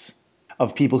offers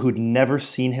of people who'd never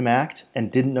seen him act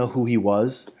and didn't know who he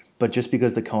was, but just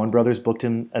because the Coen brothers booked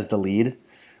him as the lead,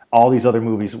 all these other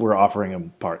movies were offering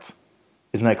him parts.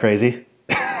 Isn't that crazy?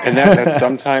 And that's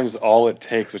sometimes all it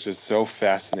takes, which is so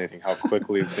fascinating how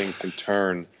quickly things can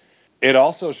turn. It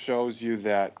also shows you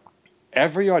that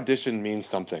every audition means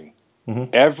something. Mm-hmm.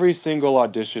 Every single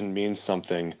audition means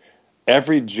something.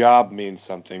 Every job means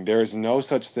something. There is no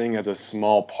such thing as a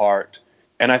small part.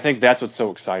 And I think that's what's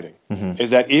so exciting,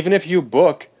 is that even if you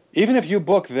book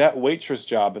that waitress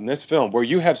job in this film where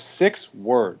you have 6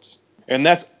 words, and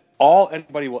that's all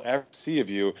anybody will ever see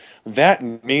of you,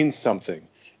 that means something.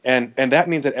 And that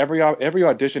means that every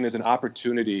audition is an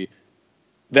opportunity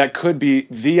that could be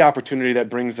the opportunity that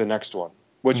brings the next one,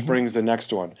 which brings the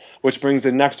next one, which brings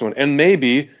the next one. And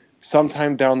maybe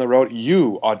sometime down the road,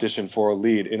 you audition for a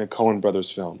lead in a Coen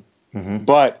Brothers film.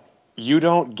 But you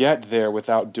don't get there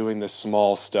without doing the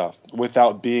small stuff,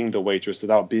 without being the waitress,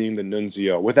 without being the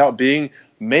nunzio, without being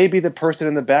maybe the person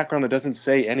in the background that doesn't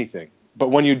say anything. But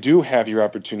when you do have your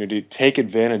opportunity, take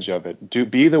advantage of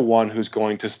it. Be the one who's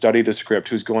going to study the script,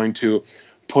 who's going to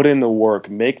put in the work,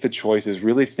 make the choices,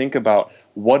 really think about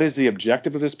what is the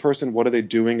objective of this person, what are they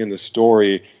doing in the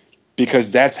story,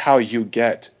 because that's how you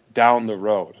get down the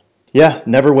road. Yeah,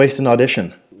 never waste an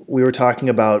audition. We were talking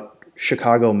about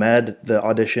Chicago Med, the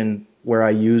audition where I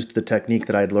used the technique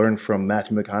that I'd learned from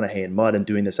Matthew McConaughey in Mud and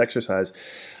doing this exercise.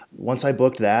 Once I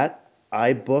booked that,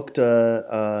 I booked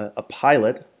a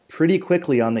pilot pretty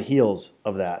quickly on the heels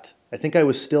of that. I think I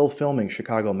was still filming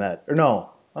Chicago Med. Or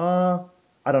no,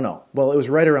 I don't know. Well, it was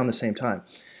right around the same time.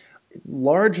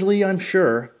 Largely, I'm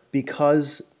sure,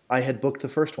 because I had booked the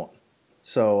first one.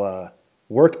 So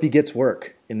work begets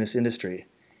work in this industry.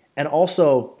 And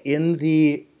also in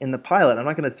the pilot, I'm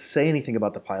not going to say anything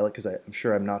about the pilot because I'm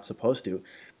sure I'm not supposed to.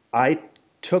 I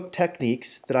took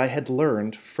techniques that I had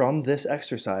learned from this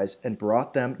exercise and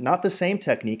brought them, not the same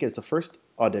technique as the first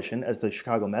audition, as the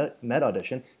Chicago Med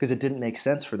audition, because it didn't make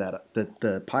sense for that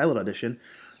the pilot audition,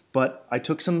 but I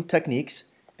took some techniques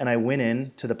and I went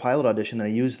in to the pilot audition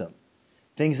and I used them.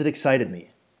 Things that excited me.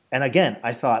 And again,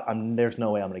 I thought, there's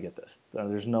no way I'm going to get this.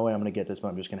 There's no way I'm going to get this, but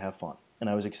I'm just going to have fun. And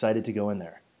I was excited to go in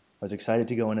there. I was excited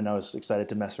to go in and I was excited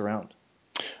to mess around.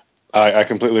 I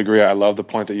completely agree. I love the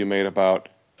point that you made about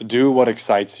do what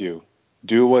excites you.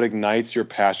 Do what ignites your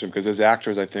passion. Because as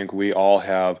actors, I think we all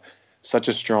have such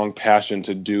a strong passion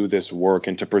to do this work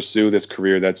and to pursue this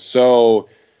career that's so,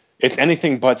 it's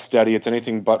anything but steady. It's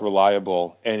anything but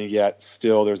reliable. And yet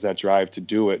still there's that drive to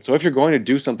do it. So if you're going to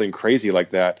do something crazy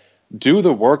like that, do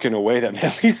the work in a way that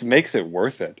at least makes it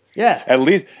worth it. Yeah. At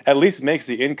least makes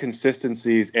the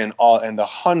inconsistencies and the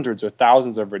hundreds or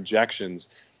thousands of rejections,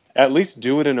 at least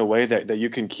do it in a way that you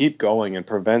can keep going and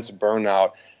prevents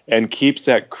burnout and keeps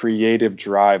that creative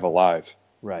drive alive.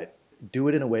 Right. Do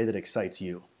it in a way that excites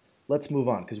you. Let's move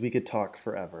on because we could talk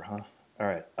forever, huh? All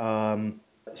right.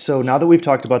 So now that we've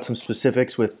talked about some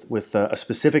specifics with a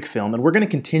specific film, and we're going to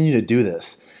continue to do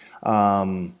this.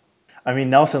 I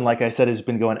mean, Nelson, like I said, has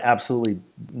been going absolutely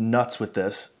nuts with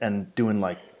this and doing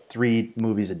like 3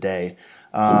 movies a day.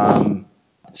 I'm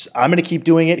going to keep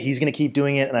doing it. He's going to keep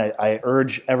doing it. And I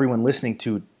urge everyone listening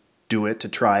to do it, to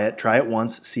try it. Try it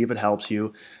once, see if it helps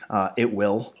you. It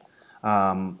will,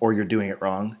 or you're doing it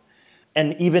wrong.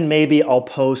 And even maybe I'll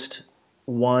post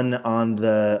one on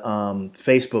the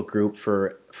Facebook group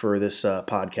for this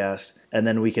podcast. And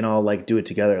then we can all like do it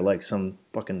together like some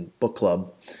fucking book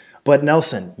club. But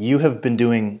Nelson, you have been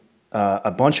doing a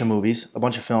bunch of movies, a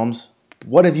bunch of films.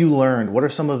 What have you learned? What are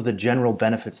some of the general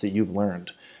benefits that you've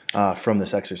learned from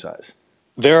this exercise?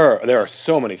 There are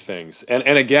so many things. And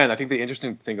again, I think the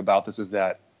interesting thing about this is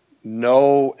that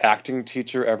no acting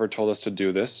teacher ever told us to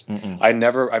do this. I've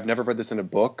never read this in a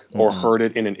book or heard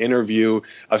it in an interview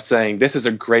of saying this is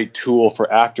a great tool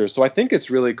for actors. So I think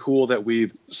it's really cool that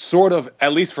we've sort of,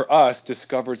 at least for us,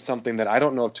 discovered something that I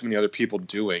don't know of too many other people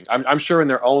doing. I'm sure in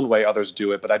their own way others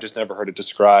do it, but I just never heard it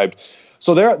described.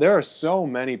 So there are so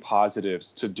many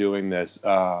positives to doing this.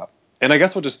 And I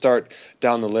guess we'll just start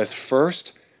down the list.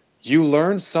 First, you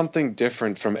learn something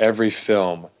different from every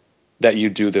film that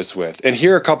you do this with. And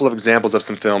here are a couple of examples of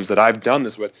some films that I've done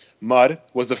this with. Mud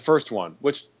was the first one,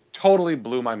 which totally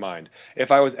blew my mind.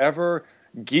 If I was ever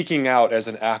geeking out as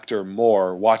an actor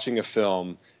more watching a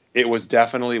film, it was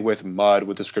definitely with Mud,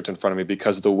 with the script in front of me,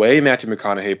 because the way Matthew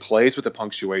McConaughey plays with the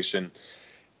punctuation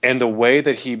and the way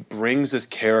that he brings this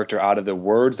character out of the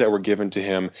words that were given to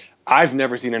him, I've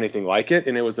never seen anything like it,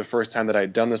 and it was the first time that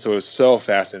I'd done this, so it was so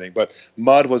fascinating. But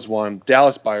Mud was one,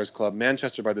 Dallas Buyers Club,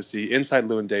 Manchester by the Sea, Inside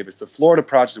Llewyn Davis, The Florida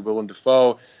Project of Willem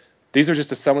Dafoe. These are just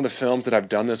some of the films that I've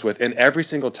done this with, and every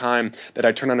single time that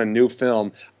I turn on a new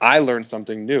film, I learn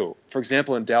something new. For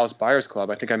example, in Dallas Buyers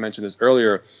Club, I think I mentioned this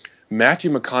earlier,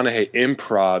 Matthew McConaughey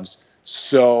improvs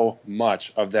so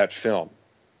much of that film.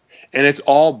 And it's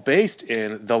all based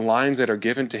in the lines that are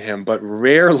given to him, but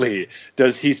rarely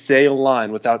does he say a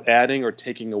line without adding or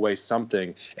taking away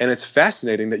something. And it's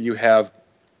fascinating that you have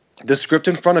the script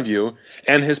in front of you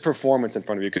and his performance in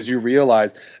front of you, because you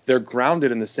realize they're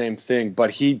grounded in the same thing, but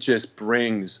he just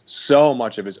brings so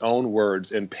much of his own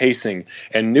words and pacing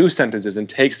and new sentences and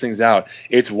takes things out.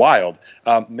 It's wild.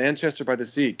 Manchester by the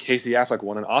Sea, Casey Affleck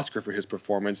won an Oscar for his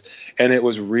performance, and it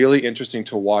was really interesting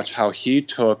to watch how he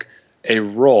took a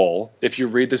role, if you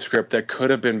read the script, that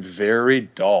could have been very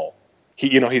dull.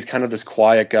 He's kind of this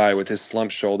quiet guy with his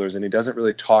slumped shoulders, and he doesn't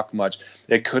really talk much.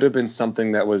 It could have been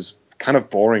something that was kind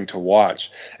of boring to watch.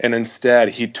 And instead,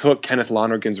 he took Kenneth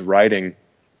Lonergan's writing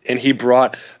and he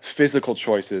brought physical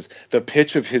choices, the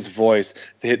pitch of his voice,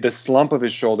 the slump of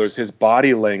his shoulders, his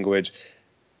body language,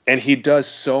 and he does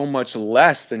so much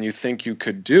less than you think you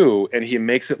could do, and he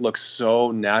makes it look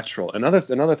so natural. Another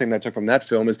thing that I took from that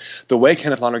film is the way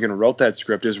Kenneth Lonergan wrote that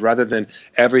script is, rather than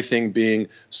everything being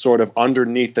sort of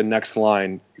underneath the next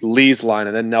line, Lee's line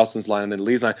and then Nelson's line and then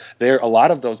Lee's line, a lot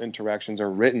of those interactions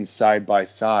are written side by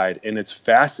side, and it's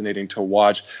fascinating to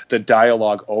watch the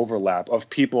dialogue overlap of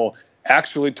people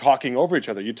actually talking over each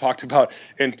other. You talked about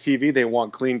in TV, they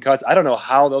want clean cuts. I don't know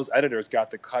how those editors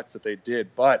got the cuts that they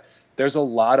did, but there's a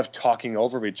lot of talking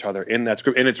over each other in that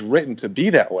script, and it's written to be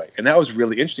that way. And that was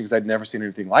really interesting because I'd never seen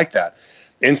anything like that.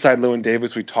 Inside Llewyn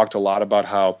Davis, we talked a lot about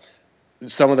how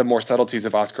some of the more subtleties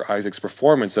of Oscar Isaac's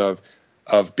performance of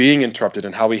being interrupted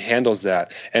and how he handles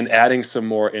that, and adding some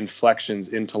more inflections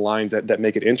into lines that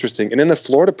make it interesting. And in the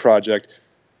Florida Project,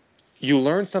 you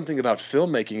learn something about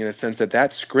filmmaking in the sense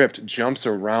that script jumps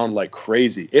around like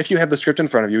crazy. If you have the script in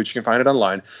front of you, which you can find it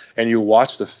online, and you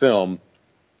watch the film,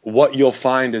 what you'll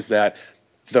find is that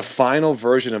the final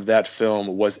version of that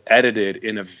film was edited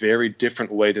in a very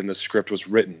different way than the script was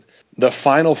written. The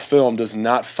final film does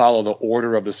not follow the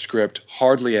order of the script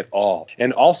hardly at all.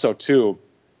 And also, too,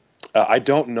 I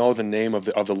don't know the name of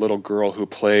the little girl who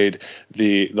played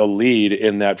the lead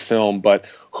in that film, but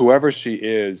whoever she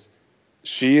is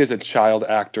a child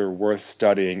actor worth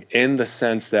studying, in the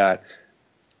sense that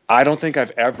I don't think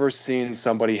I've ever seen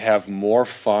somebody have more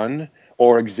fun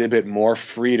or exhibit more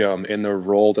freedom in the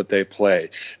role that they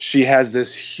play. She has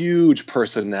this huge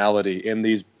personality in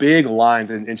these big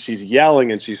lines, and she's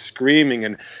yelling and she's screaming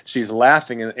and she's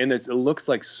laughing, and it looks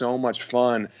like so much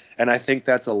fun. And I think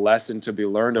that's a lesson to be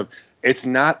learned of. It's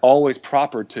not always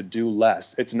proper to do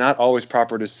less. It's not always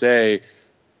proper to say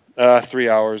 3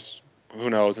 hours,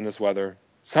 who knows, in this weather.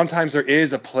 Sometimes there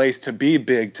is a place to be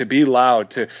big, to be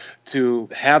loud, to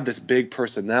have this big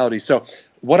personality. So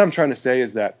what I'm trying to say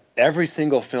is that every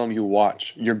single film you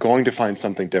watch, you're going to find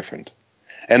something different.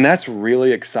 And that's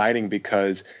really exciting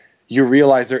because you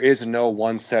realize there is no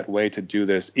one set way to do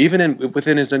this. Even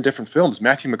within his different films,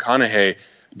 Matthew McConaughey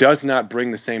does not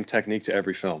bring the same technique to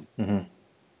every film. Mm-hmm.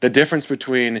 The difference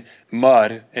between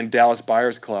Mud and Dallas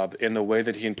Buyers Club in the way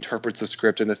that he interprets the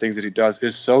script and the things that he does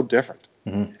is so different.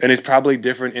 Mm-hmm. And it's probably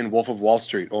different in Wolf of Wall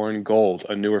Street or in Gold,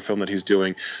 a newer film that he's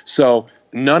doing. So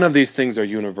none of these things are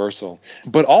universal.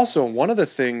 But also, one of the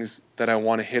things that I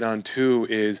want to hit on too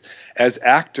is, as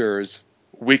actors,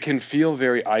 we can feel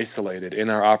very isolated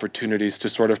in our opportunities to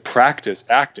sort of practice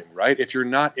acting, right? If you're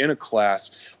not in a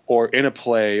class or in a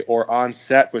play or on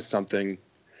set with something,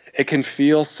 it can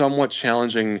feel somewhat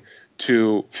challenging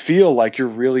to feel like you're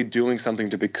really doing something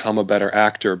to become a better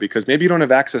actor, because maybe you don't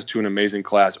have access to an amazing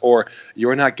class, or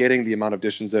you're not getting the amount of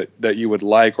auditions that you would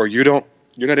like, or you're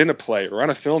not in a play or on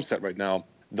a film set right now.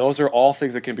 Those are all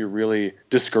things that can be really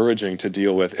discouraging to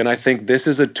deal with. And I think this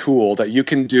is a tool that you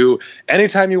can do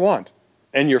anytime you want.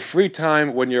 In your free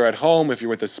time, when you're at home, if you're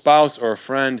with a spouse or a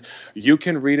friend, you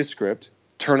can read a script,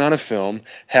 turn on a film,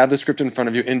 have the script in front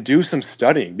of you, and do some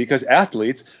studying, because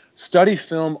athletes study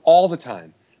film all the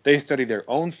time. They study their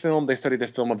own film, they study the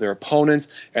film of their opponents,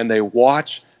 and they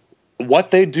watch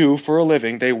what they do for a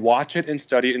living. They watch it and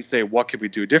study it and say, what could we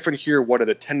do different here? What are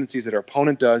the tendencies that our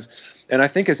opponent does? And I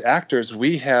think as actors,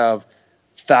 we have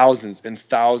thousands and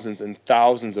thousands and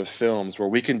thousands of films where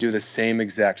we can do the same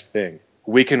exact thing.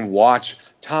 We can watch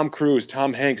Tom Cruise,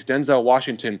 Tom Hanks, Denzel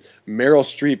Washington, Meryl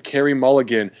Streep, Carey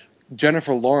Mulligan,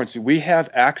 Jennifer Lawrence. We have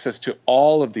access to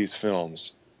all of these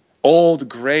films. Old,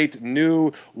 great,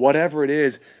 new, whatever it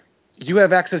is. You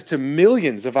have access to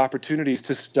millions of opportunities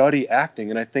to study acting.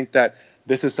 And I think that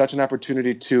this is such an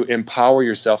opportunity to empower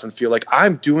yourself and feel like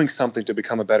I'm doing something to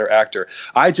become a better actor.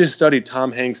 I just studied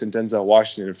Tom Hanks and Denzel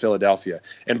Washington in Philadelphia.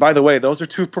 And by the way, those are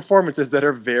two performances that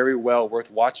are very well worth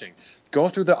watching. Go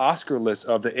through the Oscar list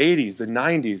of the 80s, the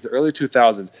 90s, the early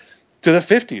 2000s, to the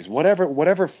 50s,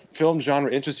 whatever film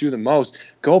genre interests you the most.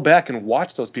 Go back and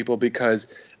watch those people,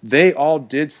 because they all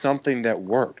did something that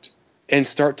worked. And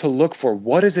start to look for,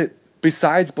 what is it,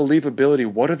 besides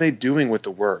believability, what are they doing with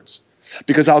the words?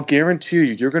 Because I'll guarantee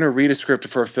you, you're going to read a script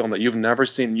for a film that you've never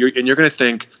seen, and you're going to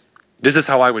think, this is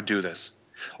how I would do this,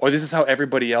 or this is how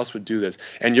everybody else would do this.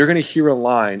 And you're going to hear a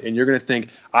line, and you're going to think,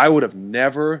 I would have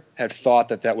never had thought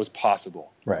that was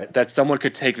possible. Right. That someone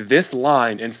could take this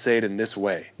line and say it in this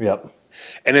way. Yep.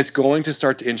 And it's going to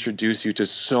start to introduce you to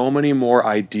so many more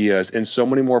ideas and so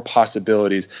many more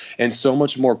possibilities and so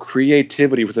much more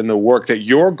creativity within the work that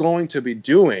you're going to be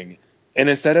doing. And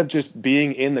instead of just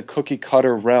being in the cookie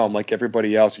cutter realm like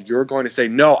everybody else, you're going to say,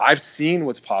 no, I've seen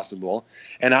what's possible,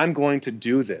 and I'm going to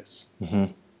do this. Mm-hmm.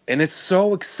 And it's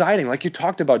so exciting. Like you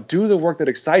talked about, do the work that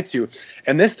excites you.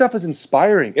 And this stuff is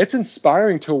inspiring. It's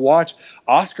inspiring to watch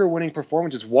Oscar-winning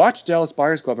performances. Watch Dallas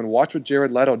Buyers Club and watch what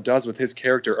Jared Leto does with his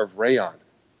character of Rayon,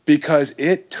 because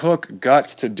it took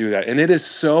guts to do that. And it is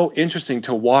so interesting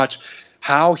to watch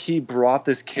how he brought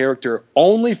this character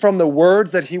only from the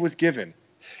words that he was given.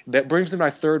 That brings me to my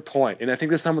third point. And I think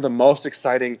this is some of the most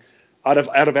exciting out of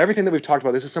everything that we've talked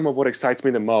about. This is some of what excites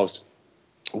me the most.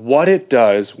 what it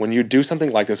does when you do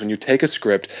something like this, when you take a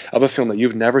script of a film that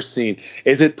you've never seen,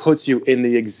 is it puts you in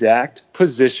the exact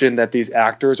position that these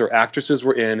actors or actresses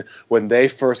were in when they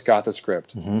first got the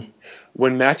script.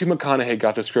 When Matthew McConaughey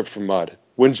got the script for Mud,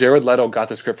 when Jared Leto got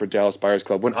the script for Dallas Buyers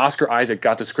Club, when Oscar Isaac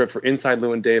got the script for Inside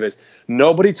Llewyn Davis,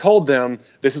 nobody told them,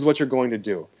 this is what you're going to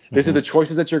do. This is the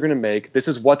choices that you're going to make. This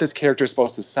is what this character is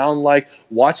supposed to sound like.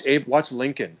 Watch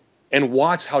Lincoln. And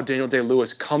watch how Daniel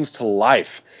Day-Lewis comes to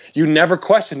life. You never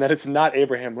question that it's not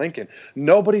Abraham Lincoln.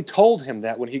 Nobody told him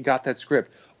that when he got that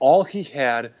script. All he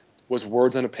had was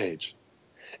words on a page.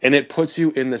 And it puts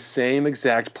you in the same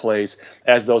exact place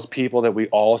as those people that we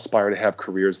all aspire to have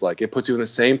careers like. It puts you in the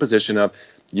same position of,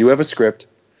 you have a script,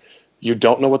 you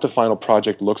don't know what the final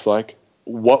project looks like.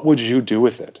 What would you do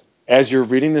with it? As you're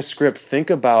reading the script, think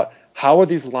about, how are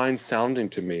these lines sounding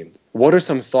to me? What are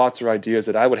some thoughts or ideas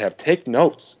that I would have? Take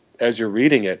notes as you're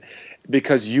reading it,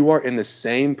 because you are in the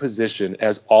same position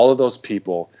as all of those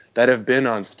people that have been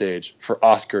on stage for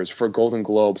Oscars, for Golden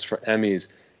Globes, for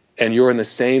Emmys, and you're in the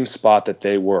same spot that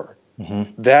they were.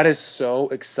 That is so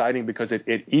exciting because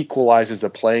it equalizes the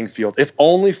playing field. If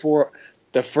only for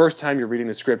the first time you're reading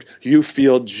the script, you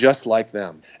feel just like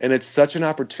them. And it's such an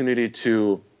opportunity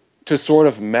to sort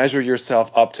of measure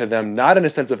yourself up to them, not in a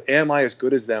sense of, am I as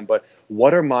good as them, but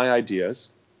what are my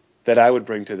ideas that I would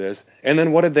bring to this? And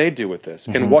then what did they do with this?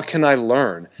 And what can I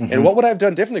learn? And what would I have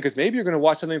done differently? Because maybe you're going to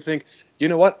watch something and think, you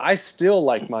know what? I still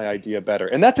like my idea better.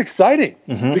 And that's exciting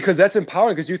because that's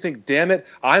empowering, because you think, damn it,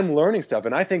 I'm learning stuff.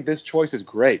 And I think this choice is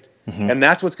great. And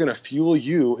that's what's going to fuel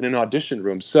you in an audition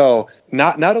room. So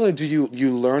not only do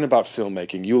you learn about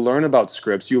filmmaking, you learn about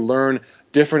scripts, you learn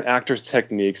different actors'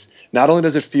 techniques. Not only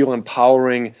does it feel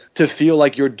empowering to feel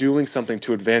like you're doing something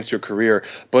to advance your career,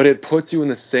 but it puts you in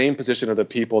the same position of the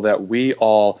people that we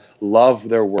all love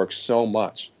their work so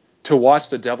much. To watch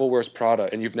The Devil Wears Prada,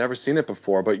 and you've never seen it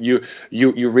before, but you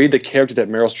read the character that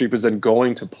Meryl Streep is then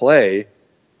going to play,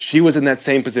 she was in that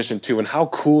same position too. And how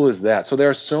cool is that? So there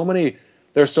are so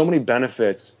many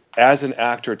benefits as an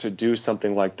actor to do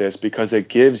something like this, because it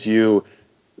gives you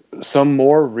some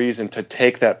more reason to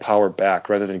take that power back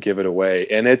rather than give it away.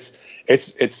 And it's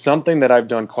something that I've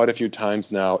done quite a few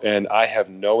times now, and I have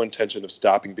no intention of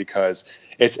stopping, because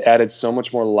it's added so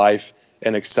much more life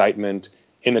and excitement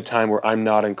in a time where I'm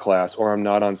not in class or I'm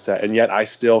not on set, and yet I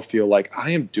still feel like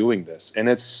I am doing this, and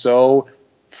it's so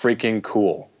freaking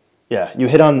cool. Yeah, you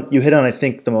hit on I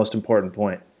think the most important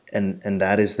point, and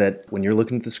that is that when you're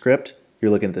looking at the script,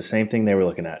 you're looking at the same thing they were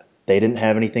looking at. They didn't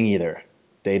have anything either.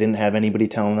 They didn't have anybody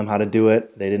telling them how to do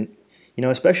it. They didn't,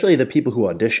 especially the people who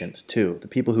auditioned too. The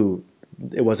people who,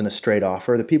 it wasn't a straight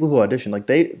offer. The people who auditioned, like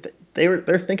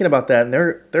they're thinking about that, and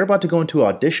they're about to go into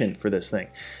audition for this thing,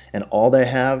 and all they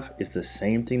have is the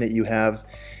same thing that you have,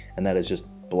 and that is just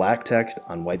black text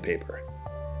on white paper.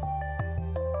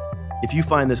 If you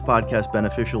find this podcast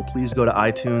beneficial, please go to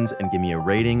iTunes and give me a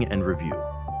rating and review.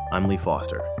 I'm Lee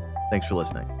Foster. Thanks for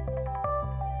listening.